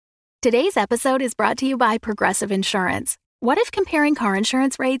Today's episode is brought to you by Progressive Insurance. What if comparing car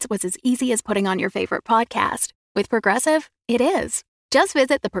insurance rates was as easy as putting on your favorite podcast? With Progressive, it is. Just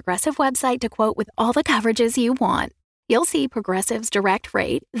visit the Progressive website to quote with all the coverages you want. You'll see Progressive's direct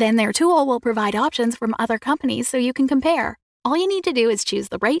rate, then their tool will provide options from other companies so you can compare. All you need to do is choose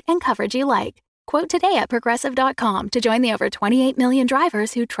the rate and coverage you like. Quote today at Progressive.com to join the over 28 million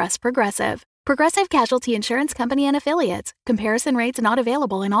drivers who trust Progressive. Progressive Casualty Insurance Company and Affiliates. Comparison rates not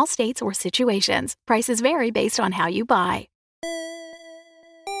available in all states or situations. Prices vary based on how you buy.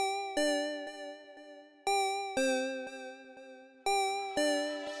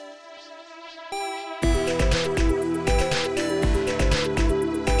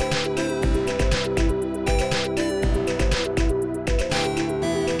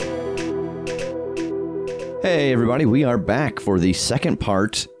 Hey everybody, we are back for the second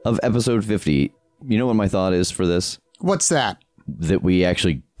part of episode 50. You know what my thought is for this? What's that? That we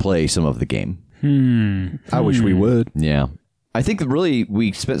actually play some of the game. I wish we would. Yeah. I think that really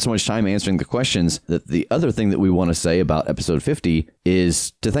we spent so much time answering the questions that the other thing that we want to say about episode 50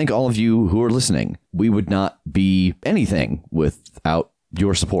 is to thank all of you who are listening. We would not be anything without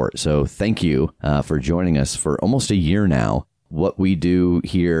your support. So thank you for joining us for almost a year now. What we do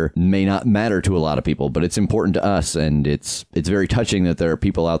here may not matter to a lot of people, but it's important to us, and it's very touching that there are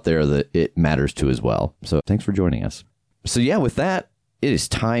people out there that it matters to as well. So thanks for joining us. So yeah, with that, it is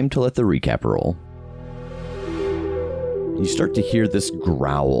time to let the recap roll. You start to hear this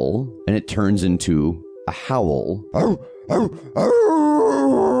growl, and it turns into a howl.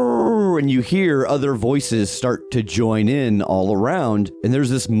 And you hear other voices start to join in all around, and there's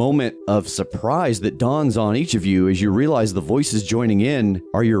this moment of surprise that dawns on each of you as you realize the voices joining in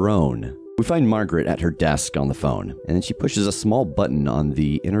are your own. We find Margaret at her desk on the phone, and then she pushes a small button on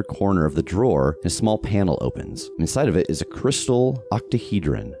the inner corner of the drawer, and a small panel opens. Inside of it is a crystal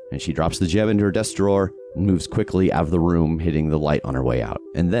octahedron, and she drops the gem into her desk drawer and moves quickly out of the room, hitting the light on her way out.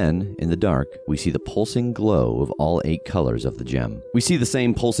 And then, in the dark, we see the pulsing glow of all 8 colors of the gem. We see the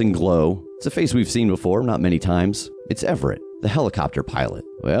same pulsing glow. It's a face we've seen before, not many times. It's Everett, the helicopter pilot.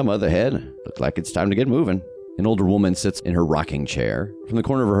 Well, Motherhead, looks like it's time to get moving. An older woman sits in her rocking chair. From the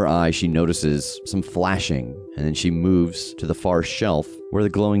corner of her eye, she notices some flashing, and then she moves to the far shelf where the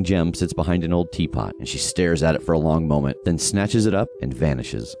glowing gem sits behind an old teapot, and she stares at it for a long moment, then snatches it up and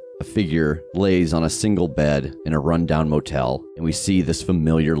vanishes. A figure lays on a single bed in a rundown motel, and we see this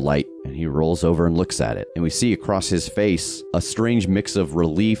familiar light, and he rolls over and looks at it, and we see across his face a strange mix of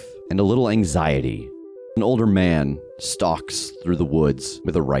relief and a little anxiety. An older man stalks through the woods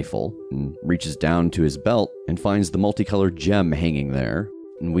with a rifle and reaches down to his belt and finds the multicolored gem hanging there,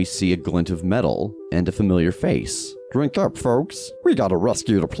 and we see a glint of metal and a familiar face. Drink up, folks. We gotta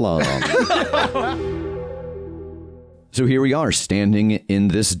rescue the plum. So here we are, standing in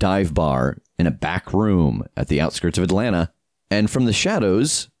this dive bar in a back room at the outskirts of Atlanta, and from the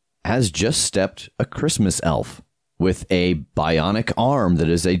shadows has just stepped a Christmas elf with a bionic arm that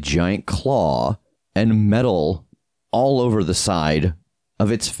is a giant claw and metal all over the side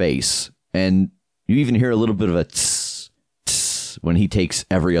of its face. And you even hear a little bit of a tss, tss when he takes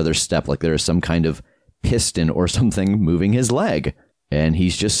every other step, like there is some kind of piston or something moving his leg. And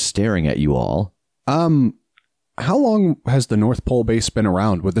he's just staring at you all. How long has the North Pole base been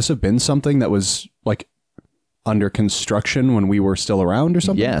around? Would this have been something that was, like, under construction when we were still around or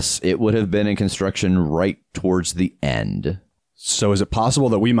something? Yes, it would have been in construction right towards the end. So is it possible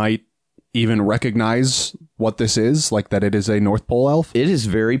that we might even recognize what this is? Like, that it is a North Pole elf? It is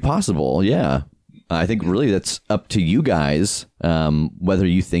very possible, yeah. I think really that's up to you guys, whether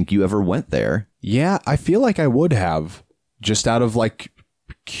you think you ever went there. Yeah, I feel like I would have, just out of, like,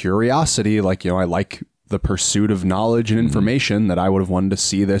 curiosity. Like, I like the pursuit of knowledge and information, that I would have wanted to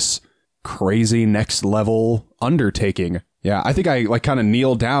see this crazy next level undertaking. Yeah, I think I like kind of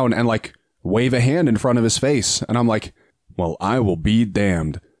kneel down and like wave a hand in front of his face. And I'm like, well, I will be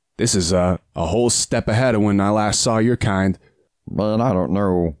damned. This is a whole step ahead of when I last saw your kind. Man, I don't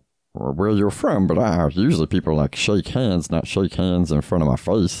know where you're from, but usually people like shake hands, not shake hands in front of my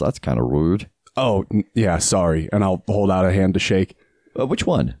face. That's kind of rude. Oh, yeah, sorry. And I'll hold out a hand to shake. Which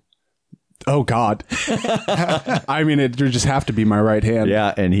one? Oh, God. I mean, it would just have to be my right hand.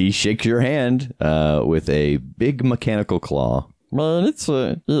 Yeah, and he shakes your hand with a big mechanical claw. Man, it's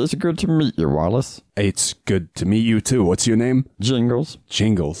good to meet you, Wallace. It's good to meet you, too. What's your name? Jingles.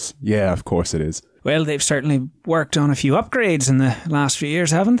 Jingles. Yeah, of course it is. Well, they've certainly worked on a few upgrades in the last few years,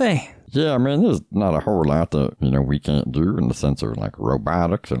 haven't they? Yeah, I mean, there's not a whole lot that, we can't do in the sense of, like,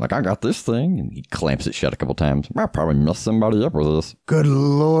 robotics. And, like, I got this thing. And he clamps it shut a couple times. I'll probably mess somebody up with this. Good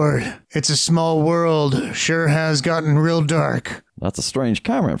Lord. It's a small world. Sure has gotten real dark. That's a strange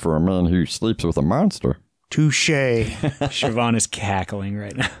comment for a man who sleeps with a monster. Touché. Siobhan is cackling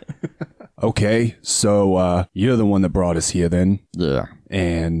right now. Okay, so you're the one that brought us here then. Yeah.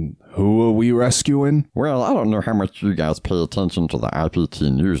 And who are we rescuing? Well, I don't know how much you guys pay attention to the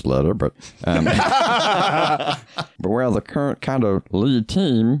IPT newsletter, but the current kind of lead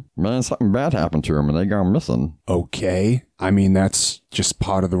team, man, something bad happened to them and they gone missing. Okay. I mean, that's just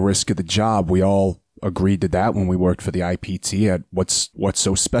part of the risk of the job. We all agreed to that when we worked for the IPT. What's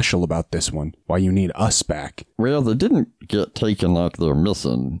so special about this one? Why you need us back? Well, they didn't get taken like they're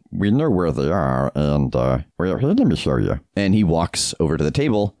missing. We know where they are, and, here, let me show you. And he walks over to the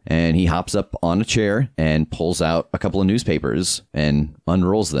table, and he hops up on a chair and pulls out a couple of newspapers and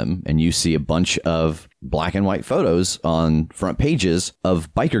unrolls them, and you see a bunch of black and white photos on front pages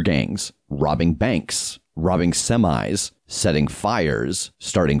of biker gangs robbing banks, robbing semis, setting fires,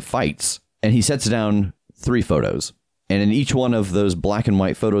 starting fights. And he sets down 3 photos. And in each one of those black and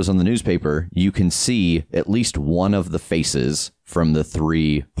white photos on the newspaper, you can see at least one of the faces from the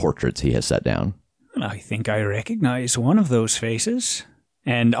 3 portraits he has set down. I think I recognize one of those faces.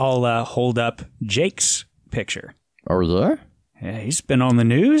 And I'll hold up Jake's picture. Oh, yeah? Yeah, he's been on the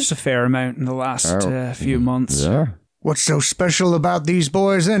news a fair amount in the last few months. Yeah. What's so special about these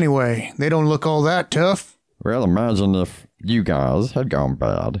boys anyway? They don't look all that tough. Well, imagine if you guys had gone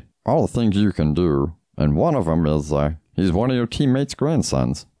bad. All the things you can do. And one of them is, he's one of your teammates'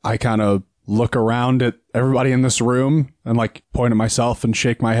 grandsons. I kind of look around at everybody in this room and, like, point at myself and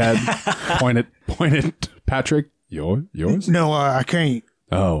shake my head. point at Patrick. Yours? No, I can't.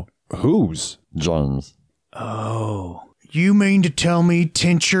 Oh. Whose? James. Oh. You mean to tell me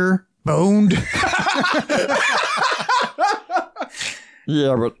Tincture boned?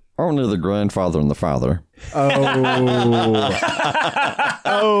 Yeah, but only the grandfather and the father.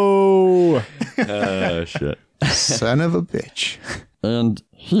 Oh. Shit. Son of a bitch. And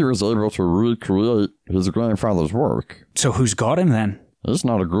he was able to recreate his grandfather's work. So who's got him then? It's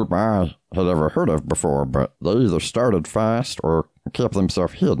not a group I had ever heard of before, but they either started fast or kept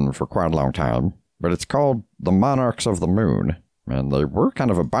themselves hidden for quite a long time. But it's called the Monarchs of the Moon. And they were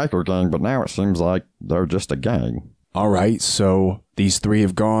kind of a biker gang, but now it seems like they're just a gang. All right, so these 3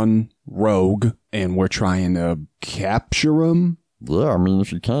 have gone rogue, and we're trying to capture them? Yeah, I mean,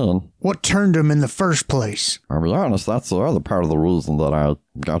 if you can. What turned them in the first place? I'll be honest, that's the other part of the reason that I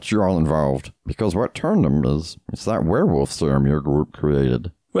got you all involved. Because what turned them is, it's that werewolf serum your group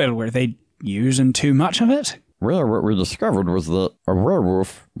created. Well, were they using too much of it? Well, what we discovered was that a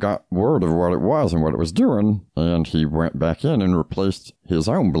werewolf got word of what it was and what it was doing, and he went back in and replaced his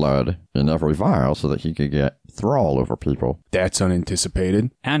own blood in every vial so that he could get thrall over people. That's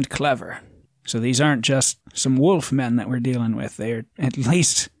unanticipated. And clever. So these aren't just some wolf men that we're dealing with. They're at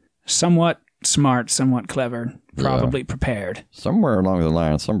least somewhat smart, somewhat clever, probably prepared. Somewhere along the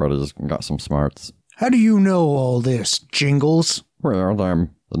line, somebody's got some smarts. How do you know all this, Jingles? Well, the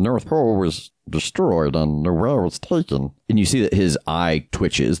North Pole was destroyed and nowhere was taken. And you see that his eye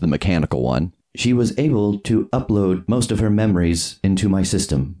twitches, the mechanical one. She was able to upload most of her memories into my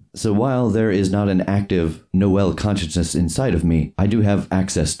system. So while there is not an active Noelle consciousness inside of me, I do have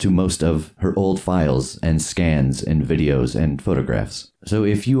access to most of her old files and scans and videos and photographs. So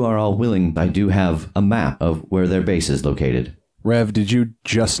if you are all willing, I do have a map of where their base is located. Rev, did you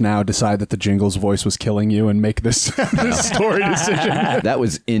just now decide that the Jingles voice was killing you and make this story decision? That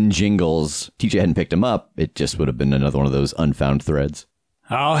was in Jingles. TJ hadn't picked him up. It just would have been another one of those unfound threads.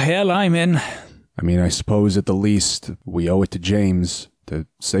 Oh, hell, I'm in. I mean, I suppose at the least we owe it to James to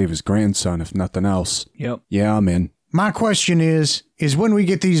save his grandson, if nothing else. Yep. Yeah, I'm in. My question is when we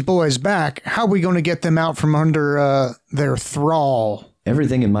get these boys back, how are we going to get them out from under their thrall?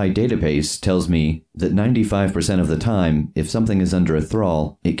 Everything in my database tells me that 95% of the time, if something is under a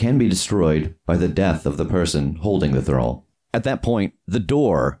thrall, it can be destroyed by the death of the person holding the thrall. At that point, the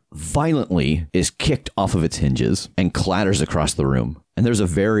door violently is kicked off of its hinges and clatters across the room. And there's a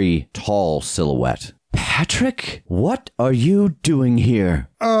very tall silhouette. Patrick, what are you doing here?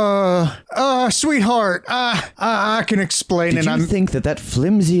 Sweetheart, I can explain. Did you think that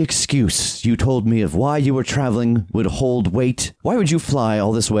flimsy excuse you told me of why you were traveling would hold weight? Why would you fly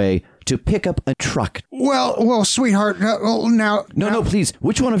all this way to pick up a truck? Well, sweetheart, now... No, please.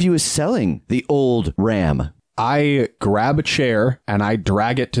 Which one of you is selling the old Ram? I grab a chair and I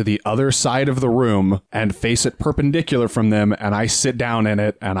drag it to the other side of the room and face it perpendicular from them, and I sit down in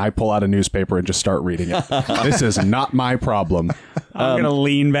it and I pull out a newspaper and just start reading it. This is not my problem. I'm going to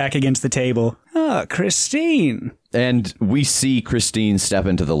lean back against the table. Oh, Christine. And we see Christine step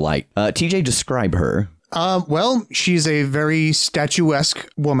into the light. TJ, describe her. Well, she's a very statuesque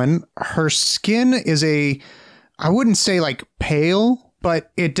woman. Her skin is I wouldn't say like pale,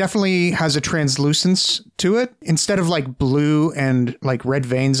 but it definitely has a translucence to it. Instead of like blue and like red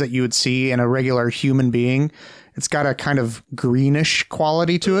veins that you would see in a regular human being, it's got a kind of greenish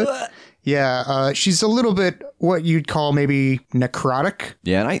quality to it. Yeah, she's a little bit what you'd call maybe necrotic.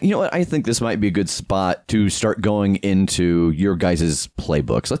 Yeah, and you know what? I think this might be a good spot to start going into your guys'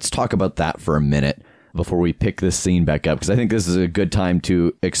 playbooks. Let's talk about that for a minute before we pick this scene back up, because I think this is a good time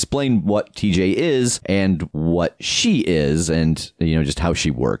to explain what TJ is and what she is and, just how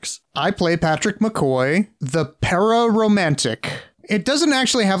she works. I play Patrick McCoy, the para-romantic. It doesn't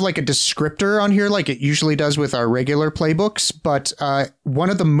actually have like a descriptor on here like it usually does with our regular playbooks, but one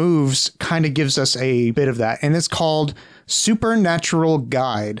of the moves kind of gives us a bit of that, and it's called Supernatural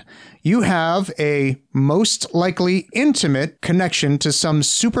Guide. You have a most likely intimate connection to some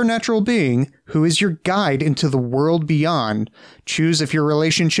supernatural being who is your guide into the world beyond. Choose if your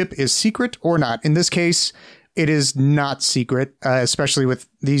relationship is secret or not. In this case, it is not secret, especially with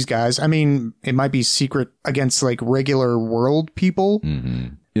these guys. I mean, it might be secret against like regular world people.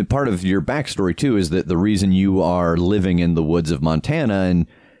 Mm-hmm. And part of your backstory, too, is that the reason you are living in the woods of Montana and,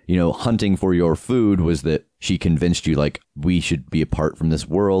 hunting for your food was that she convinced you, like, we should be apart from this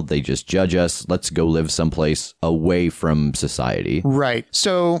world. They just judge us. Let's go live someplace away from society. Right.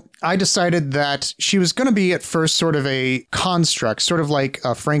 So I decided that she was going to be at first sort of a construct, sort of like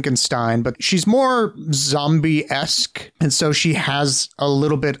a Frankenstein, but she's more zombie-esque. And so she has a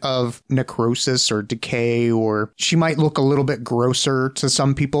little bit of necrosis or decay, or she might look a little bit grosser to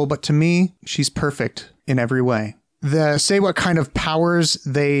some people. But to me, she's perfect in every way. Say what kind of powers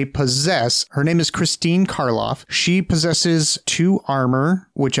they possess. Her name is Christine Karloff. She possesses 2 armor,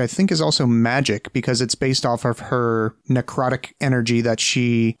 which I think is also magic because it's based off of her necrotic energy that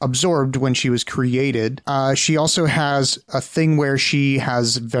she absorbed when she was created. She also has a thing where she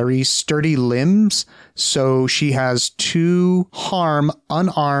has very sturdy limbs. So she has 2 harm,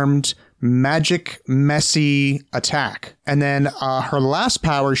 unarmed, magic, messy attack. And then her last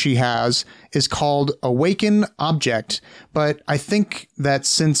power she has is called Awaken Object. But I think that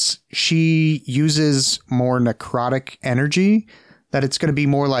since she uses more necrotic energy, that it's going to be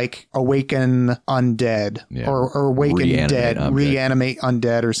more like Awaken Undead or Awaken Dead, Reanimate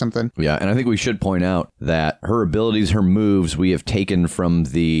Undead or something. Yeah, and I think we should point out that her abilities, her moves, we have taken from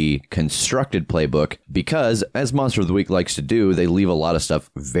the constructed playbook because, as Monster of the Week likes to do, they leave a lot of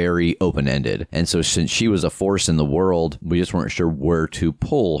stuff very open-ended. And so since she was a force in the world, we just weren't sure where to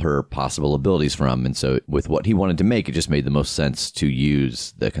pull her possible abilities from. And so with what he wanted to make, it just made the most sense to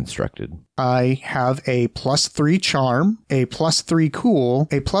use the constructed. I have a +3 charm, a +3 cool,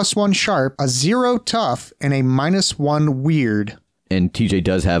 a +1 sharp, a 0 tough, and a -1 weird. And TJ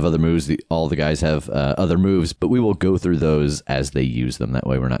does have other moves. All the guys have other moves, but we will go through those as they use them. That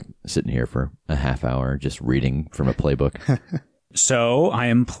way we're not sitting here for a half hour just reading from a playbook. So I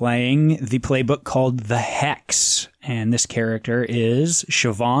am playing the playbook called The Hex, and this character is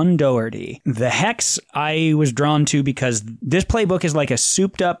Siobhan Doherty. The Hex I was drawn to because this playbook is like a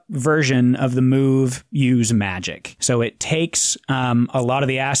souped up version of the move Use Magic. So it takes a lot of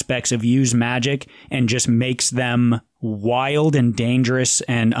the aspects of Use Magic and just makes them wild and dangerous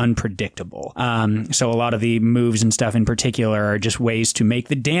and unpredictable. So a lot of the moves and stuff in particular are just ways to make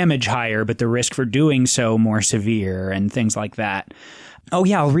the damage higher, but the risk for doing so more severe and things like that. Oh,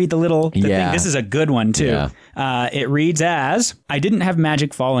 yeah, I'll read the thing. This is a good one, too. Yeah. It reads as, I didn't have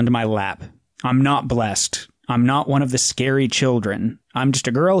magic fall into my lap. I'm not blessed. I'm not one of the scary children. I'm just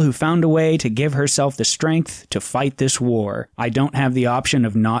a girl who found a way to give herself the strength to fight this war. I don't have the option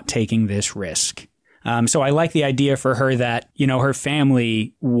of not taking this risk. So I like the idea for her that, her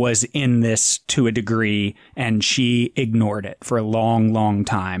family was in this to a degree and she ignored it for a long, long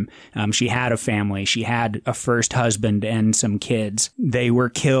time. She had a family. She had a first husband and some kids. They were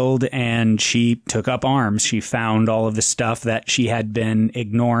killed and she took up arms. She found all of the stuff that she had been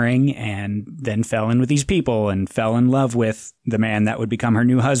ignoring and then fell in with these people and fell in love with the man that would become her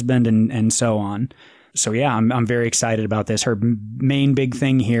new husband and so on. So yeah, I'm very excited about this. Her main big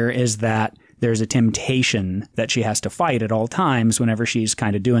thing here is that there's a temptation that she has to fight at all times whenever she's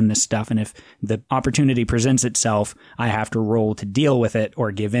kind of doing this stuff. And if the opportunity presents itself, I have to roll to deal with it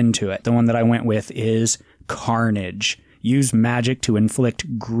or give in to it. The one that I went with is Carnage. use magic to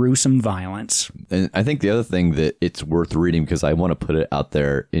inflict gruesome violence. And I think the other thing that it's worth reading, because I want to put it out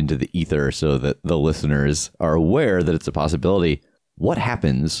there into the ether so that the listeners are aware that it's a possibility. What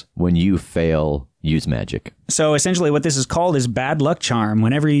happens when you fail use magic? So essentially what this is called is bad luck charm.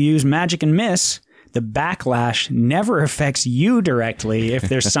 Whenever you use magic and miss, the backlash never affects you directly if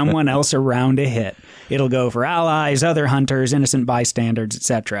there's someone else around to hit. It'll go for allies, other hunters, innocent bystanders,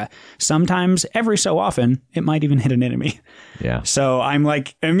 etc. Sometimes, every so often, it might even hit an enemy. Yeah. So I'm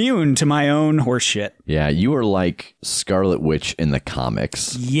like immune to my own horse shit. Yeah, you are like Scarlet Witch in the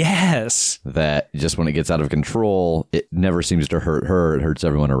comics. Yes. That just when it gets out of control, it never seems to hurt her. It hurts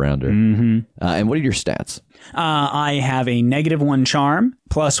everyone around her. Mm-hmm. And what are your stats? I have a -1 charm,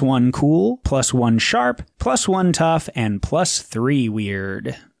 +1 cool, +1 sharp, +1 tough, and +3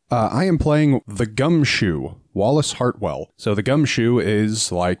 weird. I am playing the Gumshoe, Wallace Hartwell. So the Gumshoe is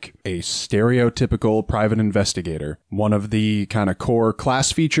like a stereotypical private investigator. One of the kind of core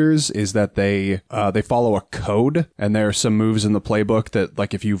class features is that they follow a code, and there are some moves in the playbook that,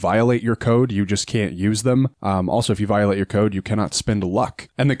 like, if you violate your code, you just can't use them. Also, if you violate your code, you cannot spend luck.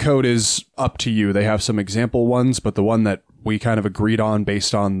 And the code is up to you. They have some example ones, but the one that we kind of agreed on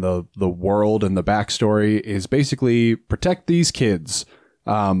based on the world and the backstory is basically protect these kids.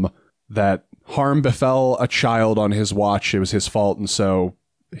 That harm befell a child on his watch. It was his fault. And so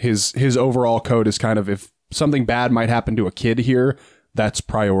his overall code is kind of, if something bad might happen to a kid here, that's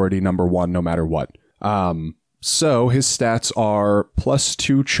priority number 1, no matter what. So his stats are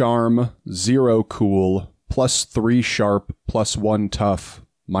 +2 charm, 0 cool, +3 sharp, +1 tough,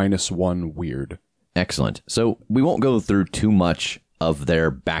 -1 weird. Excellent. So we won't go through too much of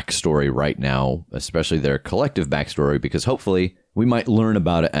their backstory right now, especially their collective backstory, because hopefully we might learn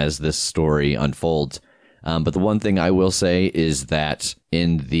about it as this story unfolds. But the one thing I will say is that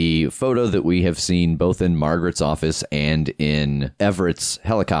in the photo that we have seen both in Margaret's office and in Everett's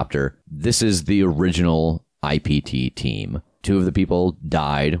helicopter, this is the original IPT team. 2 of the people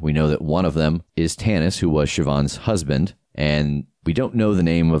died. We know that one of them is Tanis, who was Siobhan's husband, and we don't know the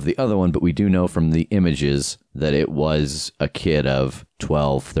name of the other one, but we do know from the images that it was a kid of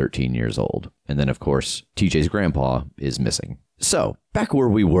 12, 13 years old. And then, of course, TJ's grandpa is missing. So, back where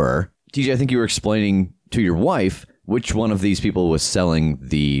we were, TJ, I think you were explaining to your wife which one of these people was selling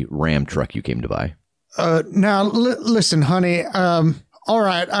the Ram truck you came to buy. Now, listen, honey. All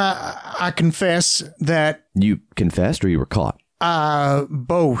right, I confess that... You confessed or you were caught?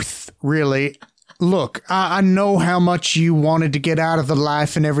 Both, really. Look, I know how much you wanted to get out of the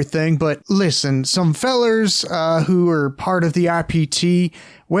life and everything, but listen, some fellers who are part of the IPT,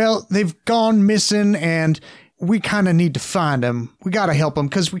 well, they've gone missing, and we kind of need to find them. We got to help them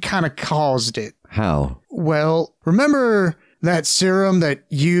because we kind of caused it. How? Well, remember that serum that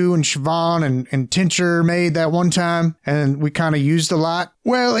you and Siobhan and Tincture made that one time, and we kind of used a lot?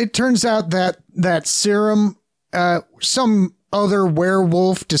 Well, it turns out that serum, some other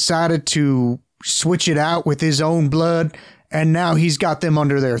werewolf decided to switch it out with his own blood, and now he's got them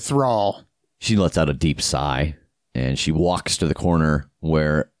under their thrall. She lets out a deep sigh, and she walks to the corner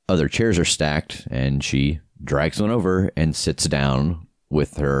where other chairs are stacked, and she drags one over and sits down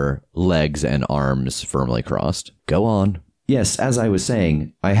with her legs and arms firmly crossed. Go on. Yes, as I was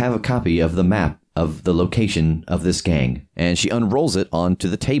saying, I have a copy of the map of the location of this gang, and she unrolls it onto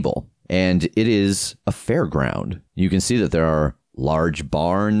the table, and it is a fairground. You can see that there are large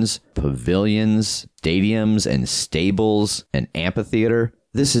barns, pavilions, stadiums, and stables, an amphitheater.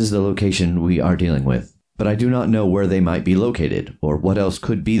 This is the location we are dealing with. But I do not know where they might be located, or what else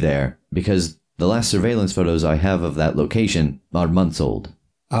could be there, because the last surveillance photos I have of that location are months old.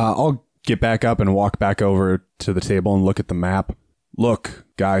 I'll get back up and walk back over to the table and look at the map. Look,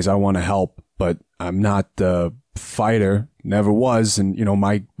 guys, I want to help, but I'm not the fighter. Never was, and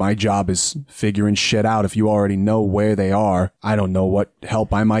my job is figuring shit out. If you already know where they are, I don't know what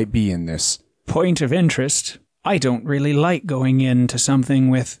help I might be in this. Point of interest. I don't really like going into something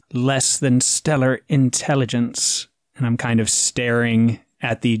with less than stellar intelligence. And I'm kind of staring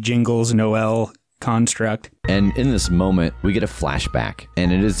at the Jingles Noel construct. And in this moment, we get a flashback,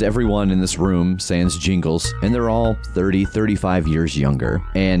 and it is everyone in this room, sans Jingles, and they're all 30, 35 years younger.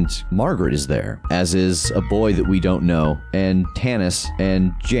 And Margaret is there, as is a boy that we don't know, and Tanis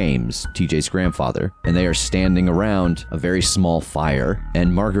and James, TJ's grandfather. And they are standing around a very small fire,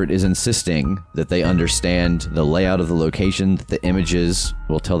 and Margaret is insisting that they understand the layout of the location, that the images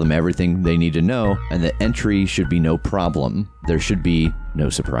will tell them everything they need to know, and that entry should be no problem. There should be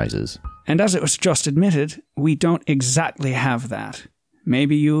no surprises. And as it was just admitted, we don't exactly have that.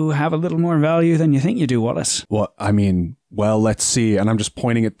 Maybe you have a little more value than you think you do, Wallace. Well, I mean, well, let's see. And I'm just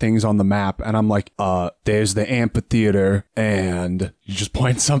pointing at things on the map. And I'm like, there's the amphitheater. And you just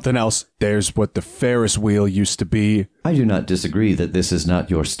point something else. There's what the Ferris wheel used to be. I do not disagree that this is not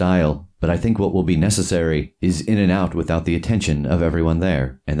your style, but I think what will be necessary is in and out without the attention of everyone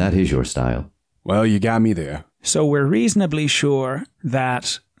there. And that is your style. Well, you got me there. So we're reasonably sure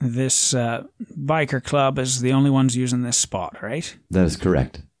that this biker club is the only ones using this spot, right? That is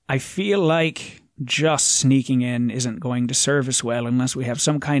correct. I feel like just sneaking in isn't going to serve us well unless we have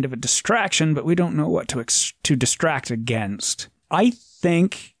some kind of a distraction, but we don't know what to distract against. I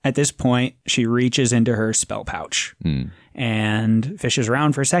think at this point she reaches into her spell pouch and fishes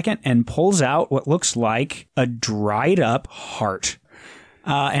around for a second and pulls out what looks like a dried up heart.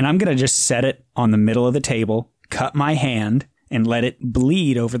 And I'm going to just set it on the middle of the table, cut my hand, and let it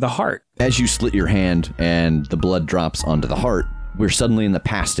bleed over the heart. As you slit your hand and the blood drops onto the heart, we're suddenly in the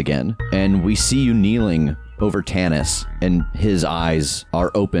past again, and we see you kneeling over Tanis, and his eyes are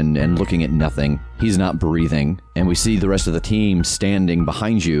open and looking at nothing. He's not breathing, and we see the rest of the team standing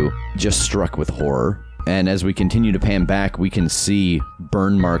behind you, just struck with horror. And as we continue to pan back, we can see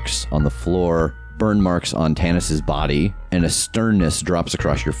burn marks on the floor, burn marks on Tanis's body, and a sternness drops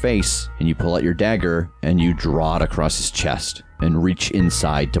across your face, and you pull out your dagger, and you draw it across his chest, and reach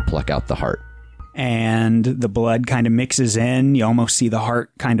inside to pluck out the heart. And the blood kind of mixes in. You almost see the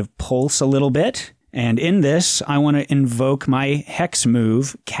heart kind of pulse a little bit. And in this, I want to invoke my hex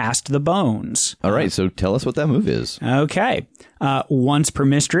move, Cast the Bones. All right, so tell us what that move is. Okay. Once per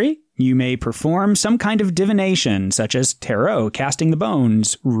mystery, you may perform some kind of divination, such as tarot, casting the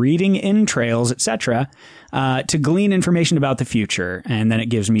bones, reading entrails, etc., to glean information about the future. And then it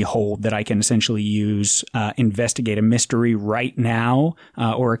gives me hold that I can essentially use investigate a mystery right now,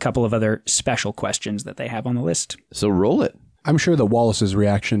 or a couple of other special questions that they have on the list. So roll it. I'm sure that Wallace's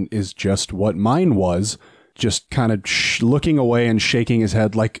reaction is just what mine was, just kind of looking away and shaking his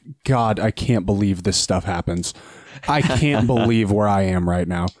head like, God, I can't believe this stuff happens. I can't believe where I am right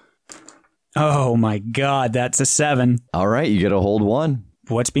now. Oh my God, that's a 7. All right, you get a hold 1.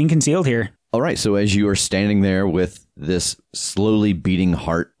 What's being concealed here? All right, so as you are standing there with this slowly beating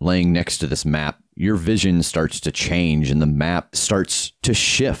heart laying next to this map, your vision starts to change and the map starts to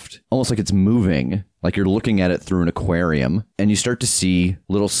shift, almost like it's moving, like you're looking at it through an aquarium, and you start to see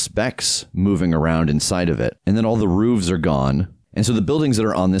little specks moving around inside of it. And then all the roofs are gone. And so the buildings that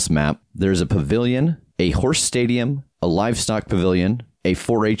are on this map, there's a pavilion, a horse stadium, a livestock pavilion, a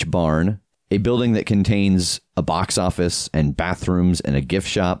 4-H barn, a building that contains a box office and bathrooms and a gift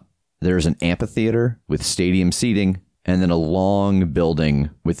shop. There's an amphitheater with stadium seating, and then a long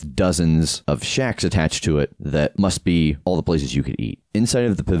building with dozens of shacks attached to it that must be all the places you could eat. Inside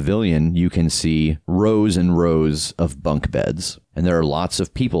of the pavilion, you can see rows and rows of bunk beds. And there are lots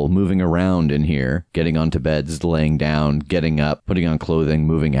of people moving around in here, getting onto beds, laying down, getting up, putting on clothing,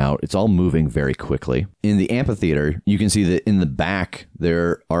 moving out. It's all moving very quickly. In the amphitheater, you can see that in the back,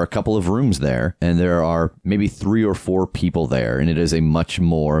 there are a couple of rooms there, and there are maybe 3 or 4 people there, and it is a much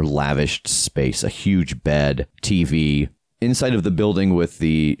more lavished space, a huge bed, TV. Inside of the building with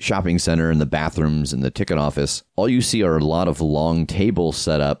the shopping center and the bathrooms and the ticket office, all you see are a lot of long tables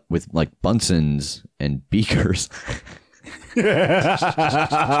set up with like Bunsen's and beakers. That's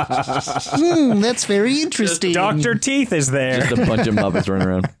very interesting. Dr. Teeth is there. Just a bunch of Muppets running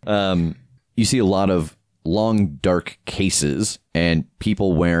around. You see a lot of long, dark cases and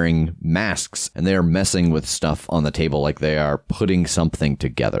people wearing masks, and they are messing with stuff on the table like they are putting something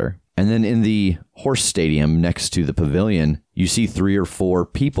together. And then in the horse stadium next to the pavilion, you see 3 or 4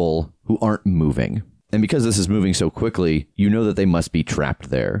 people who aren't moving. And because this is moving so quickly, you know that they must be trapped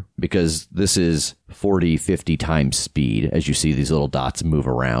there because this is 40, 50 times speed as you see these little dots move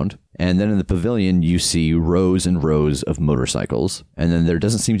around. And then in the pavilion, you see rows and rows of motorcycles. And then there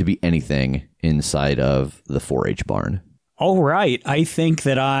doesn't seem to be anything inside of the 4-H barn. All right. I think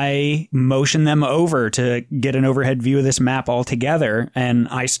that I motion them over to get an overhead view of this map altogether. And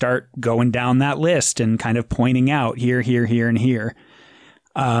I start going down that list and kind of pointing out here, here, here, and here.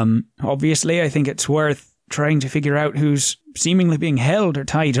 Obviously, I think it's worth trying to figure out who's seemingly being held or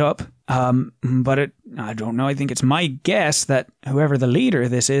tied up. But I don't know. I think it's my guess that whoever the leader of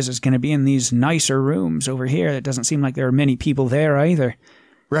this is going to be in these nicer rooms over here. It doesn't seem like there are many people there either.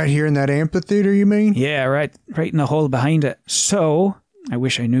 Right here in that amphitheater, you mean? Yeah, right in the hole behind it. So, I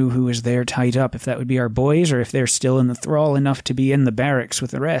wish I knew who was there tied up, if that would be our boys, or if they're still in the thrall enough to be in the barracks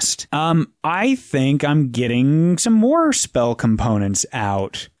with the rest. I think I'm getting some more spell components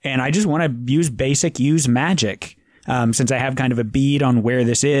out, and I just want to use magic. since I have kind of a bead on where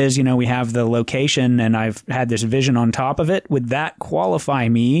this is, we have the location and I've had this vision on top of it. Would that qualify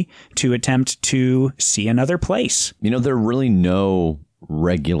me to attempt to see another place? There are really no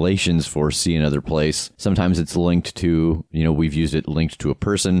regulations for see another place. Sometimes it's linked to, we've used it linked to a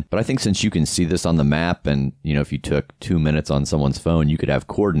person. But I think since you can see this on the map and, if you took 2 minutes on someone's phone, you could have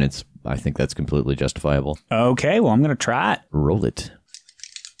coordinates. I think that's completely justifiable. Okay, well, I'm going to try it. Roll it.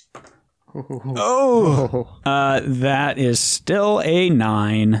 That is still a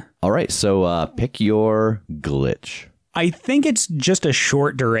 9. All right, so pick your glitch. I think it's just a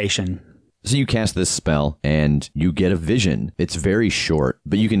short duration. So you cast this spell and you get a vision. It's very short,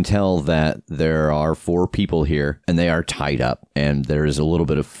 but you can tell that there are 4 people here and they are tied up and there's a little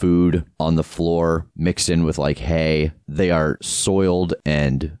bit of food on the floor mixed in with like hay. They are soiled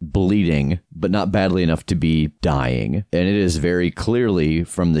and bleeding, but not badly enough to be dying. And it is very clearly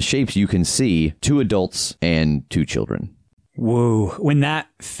from the shapes you can see 2 adults and 2 children. Whoa. When that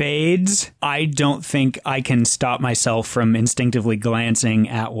fades, I don't think I can stop myself from instinctively glancing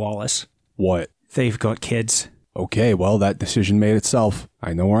at Wallace. What? They've got kids. Okay, well, that decision made itself.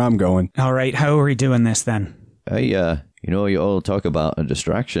 I know where I'm going. All right, how are we doing this then? You all talk about a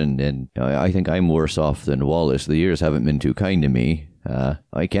distraction, and I think I'm worse off than Wallace. The years haven't been too kind to me.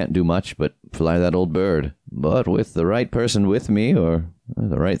 I can't do much but fly that old bird. But with the right person with me, or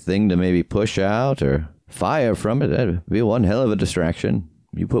the right thing to maybe push out or fire from it, that'd be one hell of a distraction.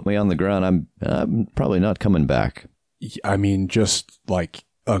 You put me on the ground, I'm probably not coming back. I mean, just like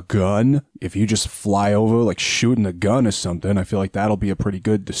a gun. If you just fly over, like shooting a gun or something, I feel like that'll be a pretty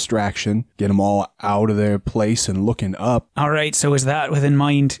good distraction. Get them all out of their place and looking up. All right, so is that within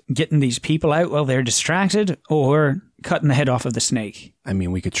mind getting these people out while they're distracted, or cutting the head off of the snake? I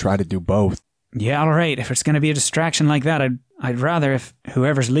mean, we could try to do both. Yeah, all right. If it's going to be a distraction like that, I'd rather if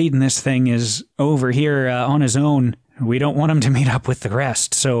whoever's leading this thing is over here on his own. We don't want him to meet up with the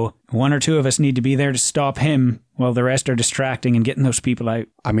rest, so 1 or 2 of us need to be there to stop him while the rest are distracting and getting those people out.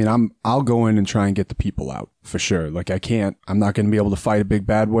 I mean, I'll go in and try and get the people out, for sure. Like, I'm not going to be able to fight a big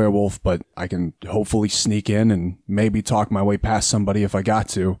bad werewolf, but I can hopefully sneak in and maybe talk my way past somebody if I got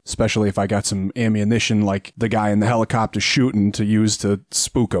to, especially if I got some ammunition like the guy in the helicopter shooting to use to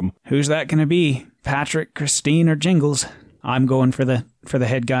spook him. Who's that going to be? Patrick, Christine, or Jingles? I'm going for the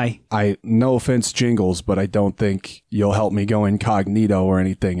head guy. No offense, Jingles, but I don't think you'll help me go incognito or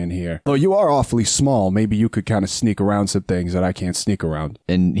anything in here. Though you are awfully small, maybe you could kind of sneak around some things that I can't sneak around.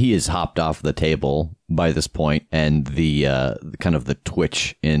 And he has hopped off the table by this point, and the kind of the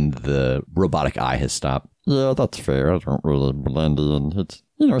twitch in the robotic eye has stopped. Yeah, that's fair. I don't really blend in. It's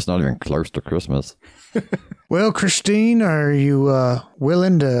not even close to Christmas. Well, Christine, are you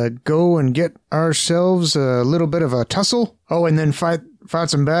willing to go and get ourselves a little bit of a tussle? Oh, and then fight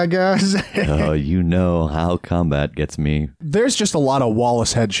some bad guys? Oh, you know how combat gets me. There's just a lot of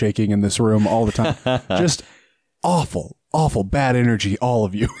Wallace head shaking in this room all the time. Just awful bad energy, all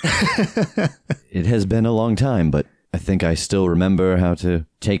of you. It has been a long time, but I think I still remember how to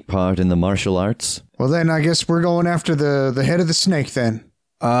take part in the martial arts. Well, then I guess we're going after the head of the snake then.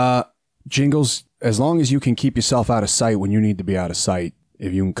 Jingles, as long as you can keep yourself out of sight when you need to be out of sight,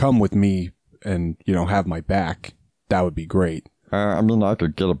 if you can come with me and, have my back, that would be great. I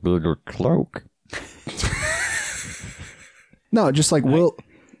could get a bigger cloak. No, just like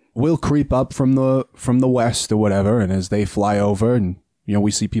we'll creep up from the west or whatever, and as they fly over and,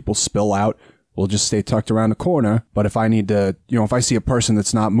 we see people spill out, we'll just stay tucked around the corner. But if I need to, if I see a person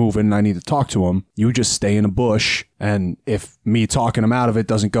that's not moving and I need to talk to them, you just stay in a bush. And if me talking them out of it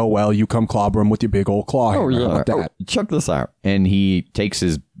doesn't go well, you come clobber them with your big old claw. Oh, yeah. Like that. Check this out. And he takes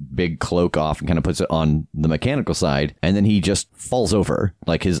his big cloak off and kind of puts it on the mechanical side. And then he just falls over.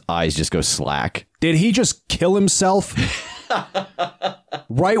 Like his eyes just go slack. Did he just kill himself?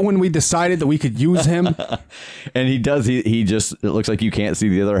 Right when we decided that we could use him. And he does. He just, it looks like you can't see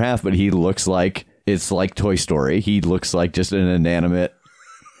the other half, but he looks like, it's like Toy Story. He looks like just an inanimate,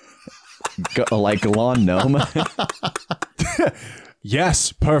 like lawn gnome.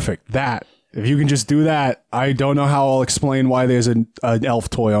 Yes, perfect. That. If you can just do that, I don't know how I'll explain why there's an elf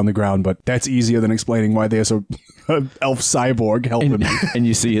toy on the ground, but that's easier than explaining why there's a elf cyborg helping me. And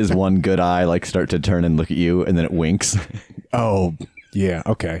you see his one good eye like start to turn and look at you, and then it winks. Oh, yeah,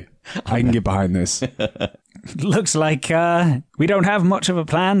 okay. I can get behind this. Looks like we don't have much of a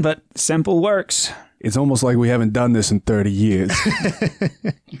plan, but simple works. It's almost like we haven't done this in 30 years.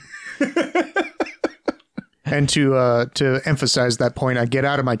 And to emphasize that point, I get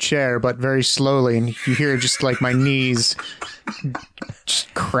out of my chair, but very slowly, and you hear just like my knees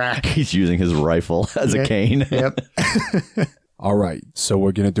just crack. He's using his rifle as a cane. Yep. All right, so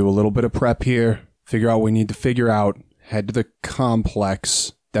we're going to do a little bit of prep here. figure out what we need to figure out, head to the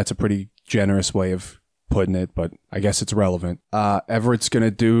complex. That's a pretty generous way of putting it, but I guess it's relevant. Everett's going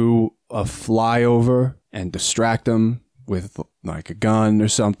to do a flyover and distract them with like a gun or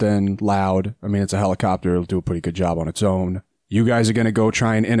something loud. I mean, it's a helicopter. It'll do a pretty good job on its own. You guys are going to go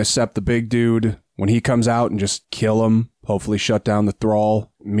try and intercept the big dude when he comes out and just kill him. Hopefully shut down the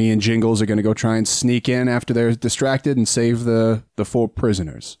thrall. Me and Jingles are going to go try and sneak in after they're distracted and save the 4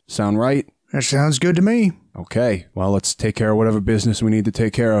 prisoners. Sound right? That sounds good to me. Okay. Well, let's take care of whatever business we need to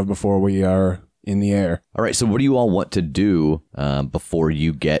take care of before we are in the air. All right, so what do you all want to do before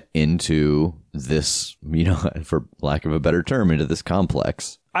you get into this, for lack of a better term, into this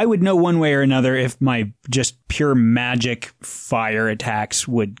complex? I would know one way or another if my just pure magic fire attacks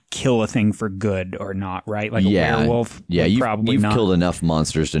would kill a thing for good or not, right? Like a werewolf? Yeah, you've not. killed enough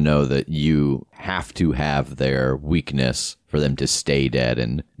monsters to know that you have to have their weakness for them to stay dead.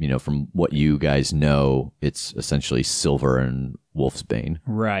 And, from what you guys know, it's essentially silver and wolfsbane.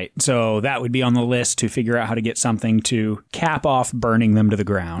 Right. So that would be on the list to figure out how to get something to cap off burning them to the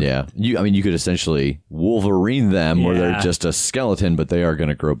ground. Yeah. You could essentially Wolverine them where they're just a skeleton, but they are going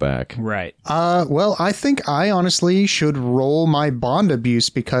to grow back. Right. Well, I think I honestly should roll my bond abuse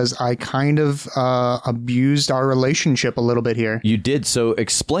because I kind of abused our relationship a little bit here. You did. So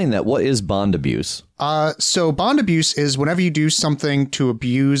explain that. What is bond abuse? So bond abuse is whenever you do something to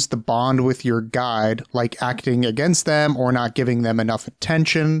abuse the bond with your guide, like acting against them or not giving them enough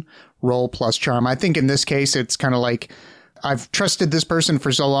attention, roll plus charm. I think in this case, it's kind of like I've trusted this person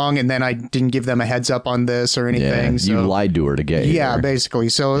for so long and then I didn't give them a heads up on this or anything. Yeah, you lied to her to get Yeah, her. basically.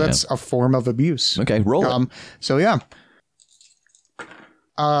 So that's a form of abuse. Okay, roll it. So yeah.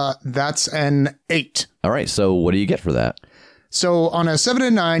 That's an 8. All right, so what do you get for that? So on a 7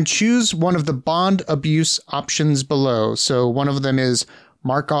 and 9, choose one of the bond abuse options below. So one of them is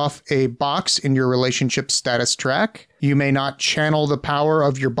mark off a box in your relationship status track. You may not channel the power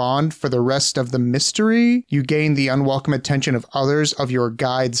of your bond for the rest of the mystery. You gain the unwelcome attention of others of your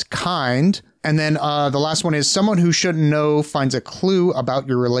guide's kind. And then the last one is someone who shouldn't know finds a clue about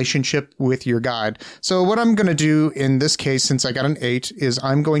your relationship with your guide. So what I'm going to do in this case, since I got an 8, is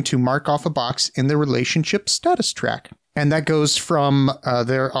I'm going to mark off a box in the relationship status track. And that goes from,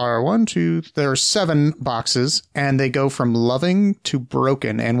 there are 7 boxes, and they go from loving to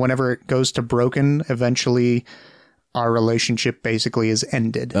broken. And whenever it goes to broken, eventually our relationship basically is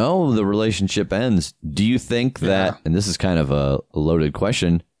ended. Oh, the relationship ends. Do you think that, and this is kind of a loaded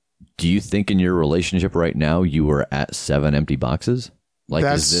question, do you think in your relationship right now you are at 7 empty boxes? Like,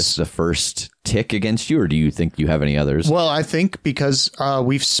 is this the first tick against you, or do you think you have any others? Well, I think because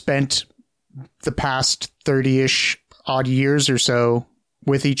we've spent the past 30-ish odd years or so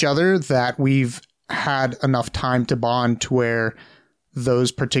with each other that we've had enough time to bond to where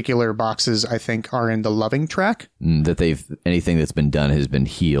those particular boxes, I think, are in the loving track. That anything that's been done has been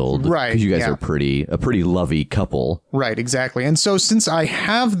healed. Right. Because you guys are a pretty lovey couple. Right, exactly. And so since I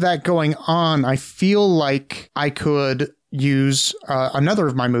have that going on, I feel like I could use another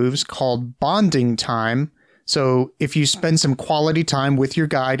of my moves called bonding time. So if you spend some quality time with your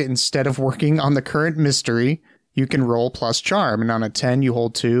guide instead of working on the current mystery, you can roll plus charm. And on a 10, you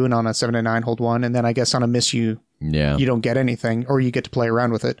hold 2. And on a 7 and 9, hold 1. And then I guess on a miss, you don't get anything. Or you get to play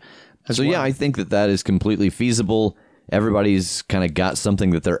around with it as well. Yeah, I think that is completely feasible. Everybody's kind of got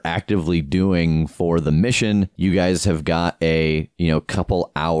something that they're actively doing for the mission. You guys have got a,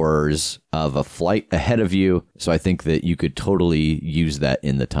 couple hours of a flight ahead of you. So I think that you could totally use that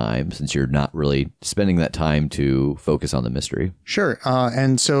in the time since you're not really spending that time to focus on the mystery. Sure.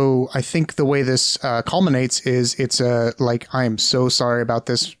 And so I think the way this culminates is it's like, I am so sorry about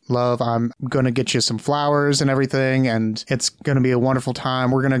this, love. I'm going to get you some flowers and everything, and it's going to be a wonderful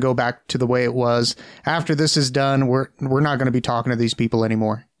time. We're going to go back to the way it was. After this is done, we're not going to be talking to these people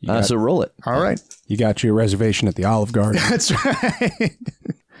anymore. So roll it. All right. You got your reservation at the Olive Garden. That's right.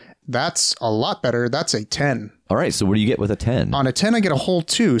 That's a lot better. That's a 10. All right. So what do you get with a 10? On a 10, I get a whole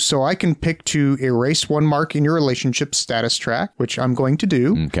 2. So I can pick to erase 1 mark in your relationship status track, which I'm going to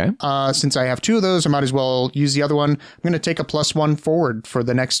do. Okay. Since I have 2 of those, I might as well use the other one. I'm going to take a +1 forward for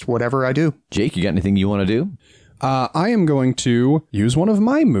the next whatever I do. Jake, you got anything you want to do? I am going to use one of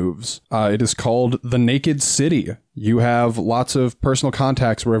my moves. It is called the Naked City. You have lots of personal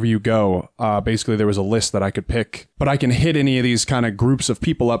contacts wherever you go. Basically, there was a list that I could pick, but I can hit any of these kind of groups of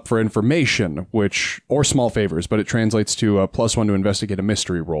people up for information, or small favors, but it translates to a +1 to investigate a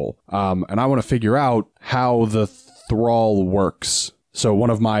mystery roll. And I want to figure out how the thrall works. So one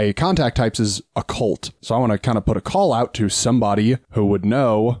of my contact types is occult. So I want to kind of put a call out to somebody who would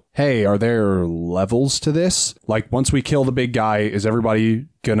know, hey, are there levels to this? Like, once we kill the big guy, is everybody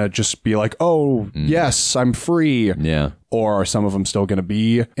gonna just be like, oh, yes, I'm free? Yeah. Or are some of them still gonna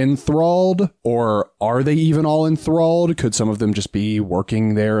be enthralled? Or are they even all enthralled? Could some of them just be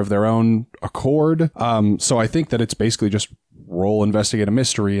working there of their own accord? So I think that it's basically just roll investigate a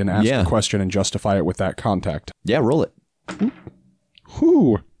mystery and ask a question and justify it with that contact. Yeah, roll it.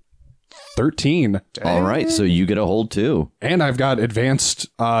 Whew. 13. All right, so you get a hold too. And I've got advanced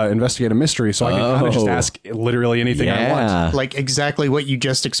investigate a mystery, so I can kind of just ask literally anything I want. Like exactly what you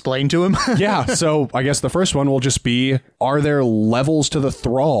just explained to him. Yeah, so I guess the first one will just be, are there levels to the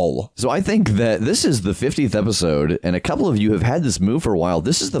thrall? So I think that this is the 50th episode, and a couple of you have had this move for a while.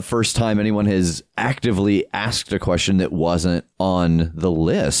 This is the first time anyone has actively asked a question that wasn't on the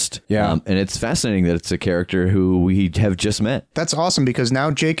list. Yeah. And it's fascinating that it's a character who we have just met. That's awesome, because now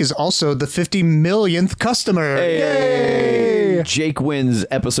Jake is also the 50 millionth customer. Yay! Jake wins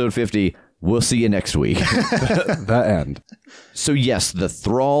episode 50. We'll see you next week. The end. So yes, the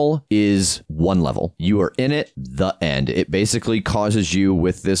thrall is one level. You are in it, the end. It basically causes you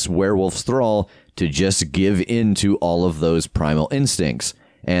with this werewolf's thrall to just give in to all of those primal instincts.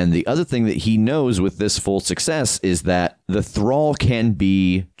 And the other thing that he knows with this full success is that the thrall can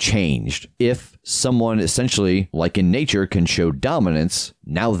be changed. If someone essentially, like in nature, can show dominance,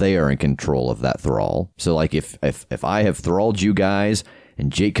 now they are in control of that thrall. So like if I have thralled you guys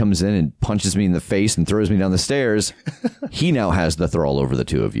and Jake comes in and punches me in the face and throws me down the stairs, he now has the thrall over the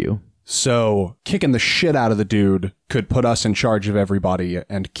two of you. So kicking the shit out of the dude could put us in charge of everybody,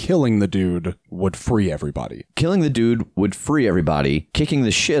 and killing the dude would free everybody. Killing the dude would free everybody. Kicking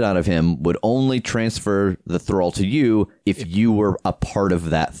the shit out of him would only transfer the thrall to you if you were a part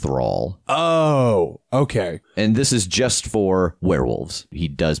of that thrall. Oh, okay. And this is just for werewolves. He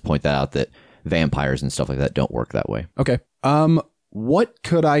does point that out, that vampires and stuff like that don't work that way. Okay. What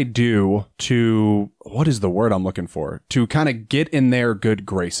could I do to, what is the word I'm looking for? To kind of get in their good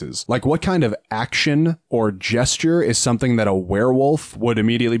graces? Like, what kind of action or gesture is something that a werewolf would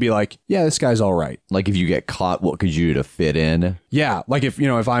immediately be like, yeah, this guy's all right? Like if you get caught, what could you do to fit in? Yeah, like if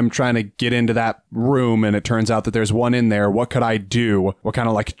I'm trying to get into that room and it turns out that there's one in there, what could I do? What kind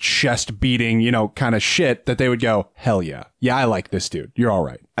of like chest beating, kind of shit that they would go, hell yeah. Yeah, I like this dude. You're all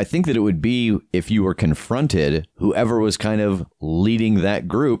right. I think that it would be if you were confronted, whoever was kind of leading that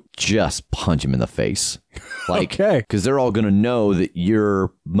group, just punch him in the face. Like, okay. Because they're all going to know that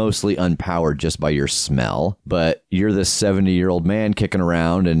you're mostly unpowered just by your smell, but you're this 70-year-old man kicking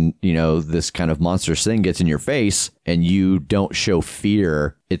around and, this kind of monstrous thing gets in your face and you don't show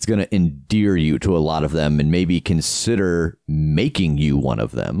fear. It's going to endear you to a lot of them and maybe consider making you one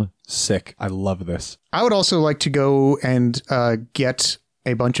of them. Sick. I love this. I would also like to go and get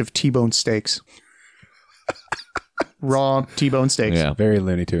a bunch of T-bone steaks. Raw T-bone steaks. Yeah. Very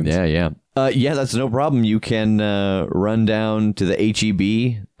Looney Tunes. Yeah, yeah. Yeah, that's no problem. You can run down to the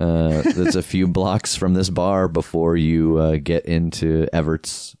HEB. That's a few blocks from this bar before you get into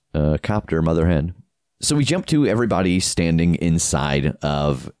Everett's copter, Mother Hen. So we jump to everybody standing inside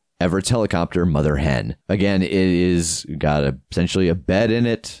of Everett's helicopter, Mother Hen. Again, it is got essentially a bed in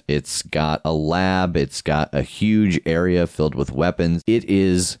it. It's got a lab. It's got a huge area filled with weapons. It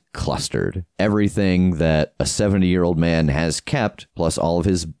is clustered. Everything that a 70-year-old man has kept, plus all of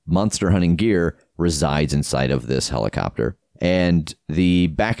his monster hunting gear, resides inside of this helicopter. And the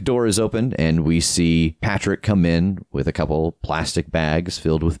back door is open, and we see Patrick come in with a couple plastic bags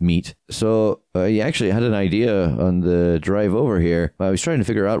filled with meat. So he actually had an idea on the drive over here. I was trying to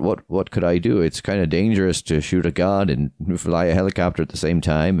figure out what could I do. It's kind of dangerous to shoot a gun and fly a helicopter at the same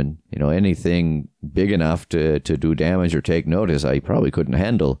time, and anything big enough to do damage or take notice I probably couldn't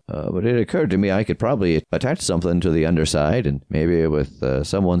handle. But it occurred to me I could probably attach something to the underside and maybe with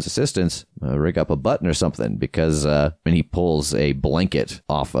someone's assistance rig up a button or something, because and he pulls a blanket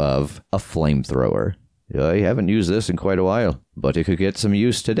off of a flamethrower. I haven't used this in quite a while, but it could get some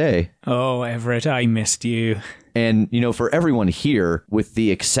use today. Oh, Everett, I missed you. And, for everyone here, with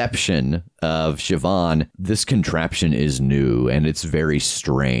the exception of Siobhan, this contraption is new and it's very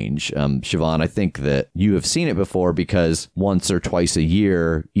strange. Siobhan, I think that you have seen it before because once or twice a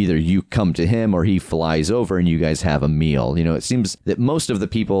year, either you come to him or he flies over and you guys have a meal. It seems that most of the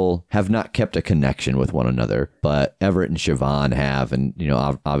people have not kept a connection with one another, but Everett and Siobhan have. And,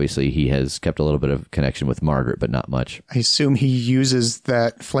 obviously he has kept a little bit of connection with Margaret, but not much. I assume he uses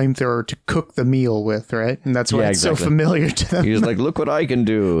that flamethrower to cook the meal with, right? And that's why it's so familiar to them. He's like, look what I can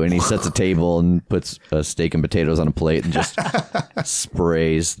do. And he sets a table and puts steak and potatoes on a plate and just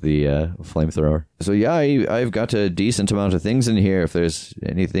sprays the flamethrower. So yeah, I've got a decent amount of things in here. If there's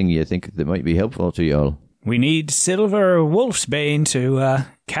anything you think that might be helpful to y'all. We need silver wolfsbane to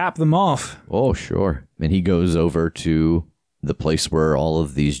cap them off. Oh, sure. And he goes over to the place where all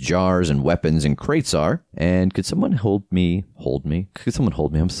of these jars and weapons and crates are. And could someone hold me? Could someone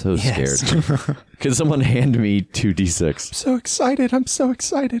hold me? I'm so scared. Could someone hand me 2d6? So excited. I'm so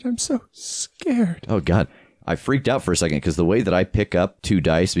excited. I'm so scared. Oh, God. I freaked out for a second because the way that I pick up 2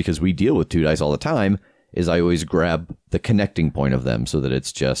 dice, because we deal with 2 dice all the time, is I always grab the connecting point of them so that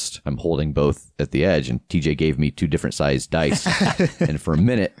it's just, I'm holding both at the edge, and TJ gave me 2 different sized dice. And for a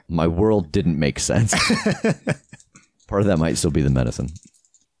minute, my world didn't make sense. Part of that might still be the medicine.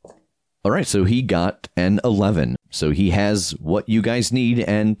 All right, so he got an 11. So he has what you guys need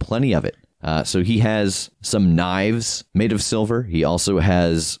and plenty of it. So he has some knives made of silver. He also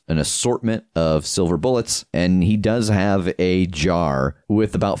has an assortment of silver bullets, and he does have a jar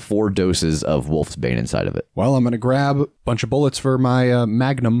with about 4 doses of Wolf's Bane inside of it. Well, I'm going to grab a bunch of bullets for my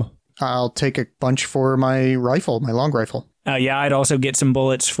Magnum. I'll take a bunch for my rifle, my long rifle. Yeah, I'd also get some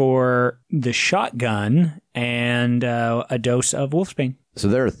bullets for the shotgun and a dose of Wolf's Bane. So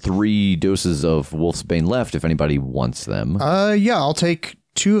there are 3 doses of Wolf's Bane left if anybody wants them. Yeah, I'll take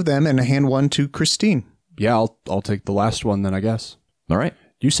 2 of them and hand 1 to Christine. Yeah, I'll take the last one then, I guess. All right.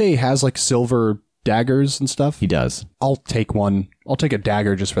 You say he has like silver daggers and stuff? He does. I'll take one. I'll take a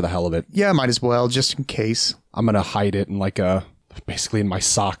dagger just for the hell of it. Yeah, might as well, just in case. I'm going to hide it in basically in my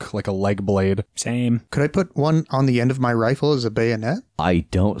sock, like a leg blade. Same. Could I put one on the end of my rifle as a bayonet? I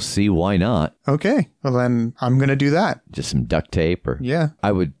don't see why not. Okay, well then I'm going to do that. Just some duct tape or... Yeah.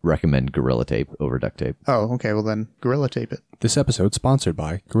 I would recommend Gorilla Tape over duct tape. Oh, okay, well then Gorilla Tape it. This episode sponsored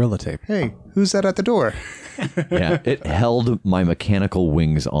by Gorilla Tape. Hey, who's that at the door? Yeah, it held my mechanical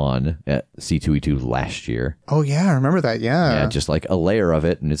wings on at C2E2 last year. Oh yeah, I remember that, yeah. Yeah, just like a layer of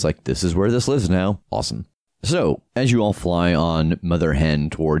it, and it's like, this is where this lives now. Awesome. So, as you all fly on Mother Hen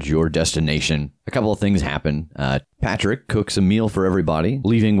towards your destination, a couple of things happen. Patrick cooks a meal for everybody,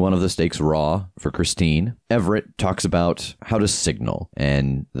 leaving one of the steaks raw for Christine. Everett talks about how to signal,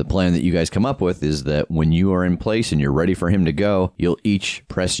 and the plan that you guys come up with is that when you are in place and you're ready for him to go, you'll each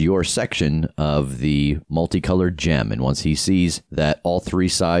press your section of the multicolored gem, and once he sees that all 3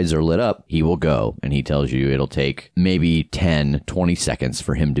 sides are lit up, he will go, and he tells you it'll take maybe 10, 20 seconds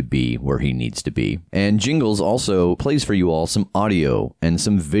for him to be where he needs to be. And Jingles also plays for you all some audio and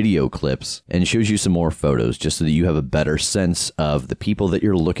some video clips and shows you some more photos just so that you have a better sense of the people that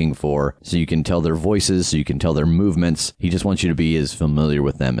you're looking for, so you can tell their voices, so you can tell their movements. He just wants you to be as familiar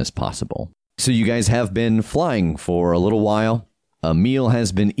with them as possible. So you guys have been flying for a little while. A meal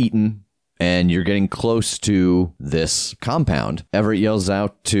has been eaten, and you're getting close to this compound. Everett yells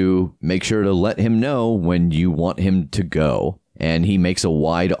out to make sure to let him know when you want him to go. And he makes a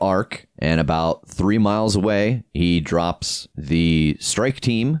wide arc, and about 3 miles away, he drops the strike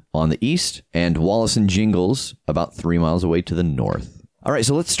team on the east and Wallace and Jingles about 3 miles away to the north. All right,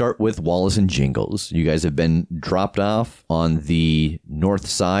 so let's start with Wallace and Jingles. You guys have been dropped off on the north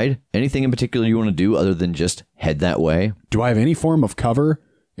side. Anything in particular you want to do other than just head that way? Do I have any form of cover?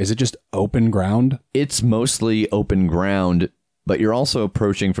 Is it just open ground? It's mostly open ground, but you're also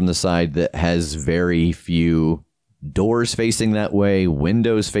approaching from the side that has very few doors facing that way,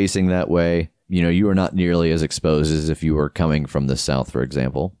 windows facing that way. You know, you are not nearly as exposed as if you were coming from the south, for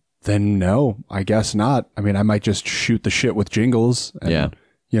example. Then no, I guess not. I mean, I might just shoot the shit with Jingles and,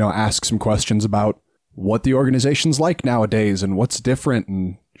 ask some questions about what the organization's like nowadays and what's different,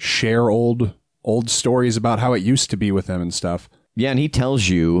 and share old stories about how it used to be with them and stuff. Yeah, and he tells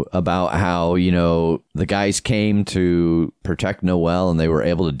you about how, the guys came to protect Noel and they were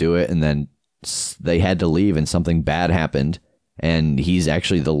able to do it, and then they had to leave and something bad happened, and he's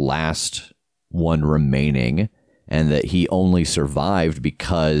actually the last one remaining, and that he only survived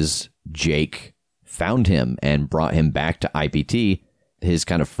because Jake found him and brought him back to IPT. His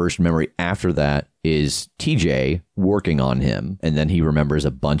kind of first memory after that is TJ working on him, and then he remembers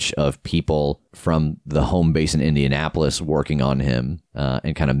a bunch of people from the home base in Indianapolis working on him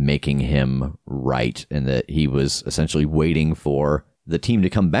and kind of making him right, and that he was essentially waiting for the team to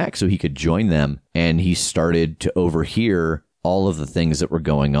come back so he could join them, and he started to overhear all of the things that were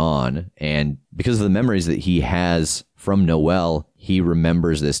going on. And because of the memories that he has from Noelle, he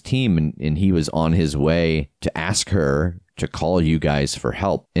remembers this team, and he was on his way to ask her to call you guys for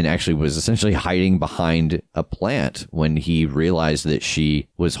help, and actually was essentially hiding behind a plant when he realized that she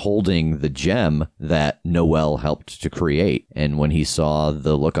was holding the gem that Noelle helped to create. And when he saw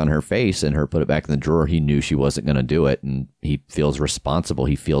the look on her face and her put it back in the drawer, he knew she wasn't going to do it, and he feels responsible.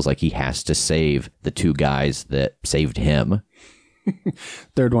 He feels like he has to save the 2 guys that saved him.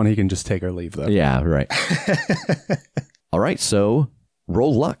 Third one, he can just take or leave, though. Yeah, right. All right, so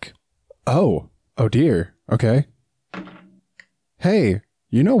roll luck. Oh dear. Okay. Hey,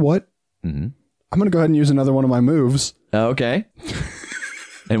 you know what? Mm-hmm. I'm going to go ahead and use another one of my moves. Oh, okay.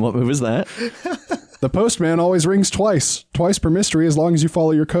 And what move is that? The postman always rings twice. Twice per mystery. As long as you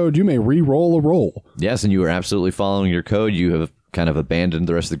follow your code, you may re-roll a roll. Yes, and you are absolutely following your code. You have kind of abandoned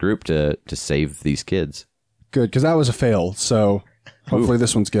the rest of the group to save these kids. Good, because that was a fail, so hopefully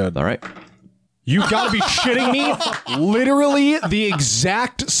this one's good. All right. You've got to be shitting me. Literally the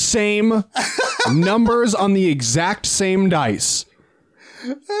exact same numbers on the exact same dice.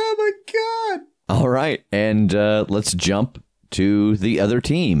 Oh my God. All right, and let's jump to the other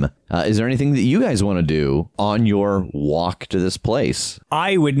team. Is there anything that you guys want to do on your walk to this place?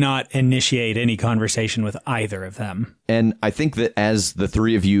 I would not initiate any conversation with either of them. And I think that as the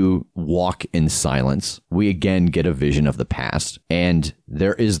three of you walk in silence, we again get a vision of the past. And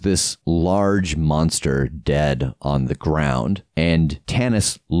there is this large monster dead on the ground. And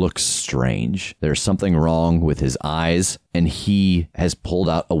Tanis looks strange. There's something wrong with his eyes. And he has pulled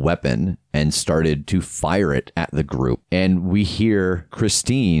out a weapon and started to fire it at the group. And we hear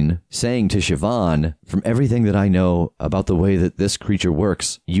Christine saying to Siobhan, from everything that I know about the way that this creature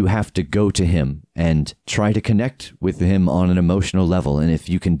works, you have to go to him and try to connect with him on an emotional level. And if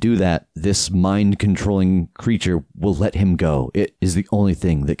you can do that, this mind-controlling creature will let him go. It is the only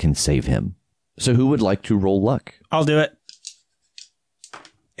thing that can save him. So who would like to roll luck? I'll do it.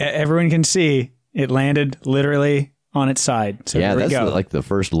 Everyone can see it landed literally on its side. So yeah, here we that's go. like the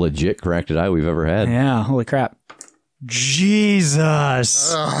first legit corrected eye we've ever had. Yeah, holy crap.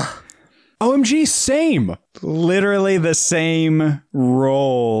 Jesus. OMG, same. Literally the same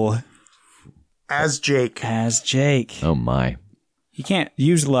roll As Jake. as Jake. Oh my. You can't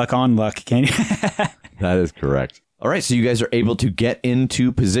use luck on luck, can you? That is correct. All right, so you guys are able to get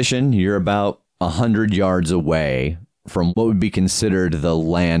into position. You're about 100 yards away from what would be considered the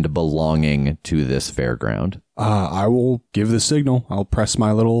land belonging to this fairground. I will give the signal. I'll press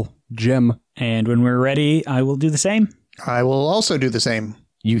my little gem. And when we're ready, I will do the same. I will also do the same.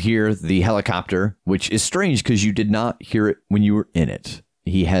 You hear the helicopter, which is strange because you did not hear it when you were in it.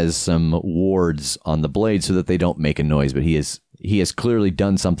 He has some wards on the blade so that they don't make a noise, but he has clearly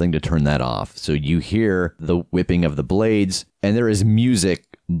done something to turn that off. So you hear the whipping of the blades, and there is music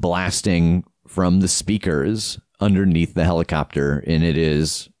blasting from the speakers underneath the helicopter, and it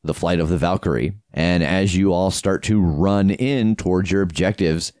is the flight of the Valkyrie. And as you all start to run in towards your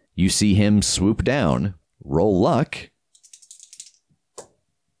objectives, you see him swoop down. Roll luck.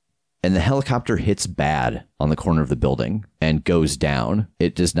 And the helicopter hits bad on the corner of the building and goes down.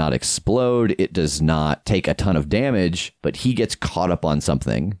 It does not explode. It does not take a ton of damage, but he gets caught up on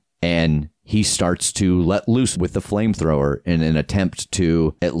something and he starts to let loose with the flamethrower in an attempt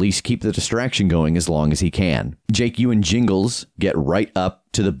to at least keep the distraction going as long as he can. Jake, you and Jingles get right up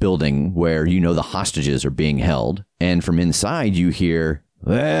to the building where you know the hostages are being held. And from inside you hear,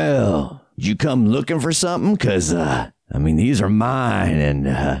 well, did you come looking for something? 'Cause, these are mine,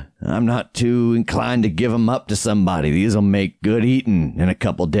 and I'm not too inclined to give them up to somebody. These will make good eating in a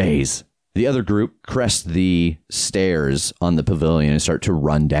couple days. The other group crest the stairs on the pavilion and start to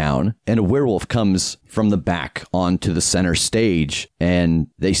run down, and a werewolf comes from the back onto the center stage, and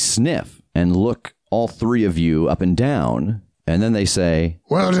they sniff and look all three of you up and down, and then they say,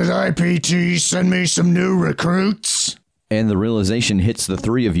 Well, did IPT send me some new recruits? And the realization hits the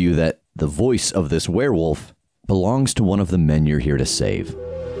three of you that the voice of this werewolf belongs to one of the men you're here to save.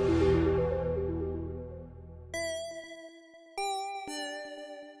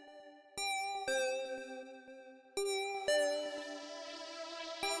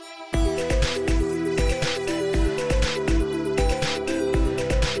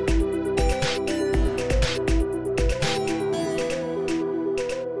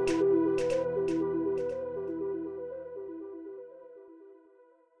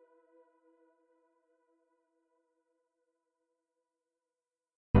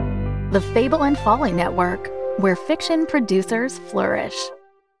 The Fable and Folly Network, where fiction producers flourish.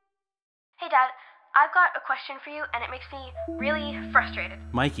 Hey, Dad, I've got a question for you, and it makes me really frustrated.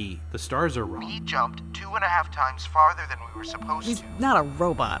 Mikey, the stars are wrong. We jumped 2.5 times farther than we were supposed He's to. not a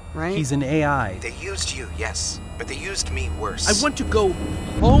robot, right? He's an AI. They used you, yes, but they used me worse. I want to go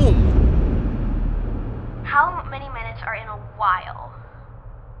home. How many minutes are in a while?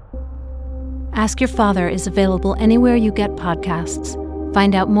 Ask Your Father is available anywhere you get podcasts.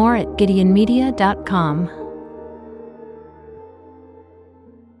 Find out more at GideonMedia.com.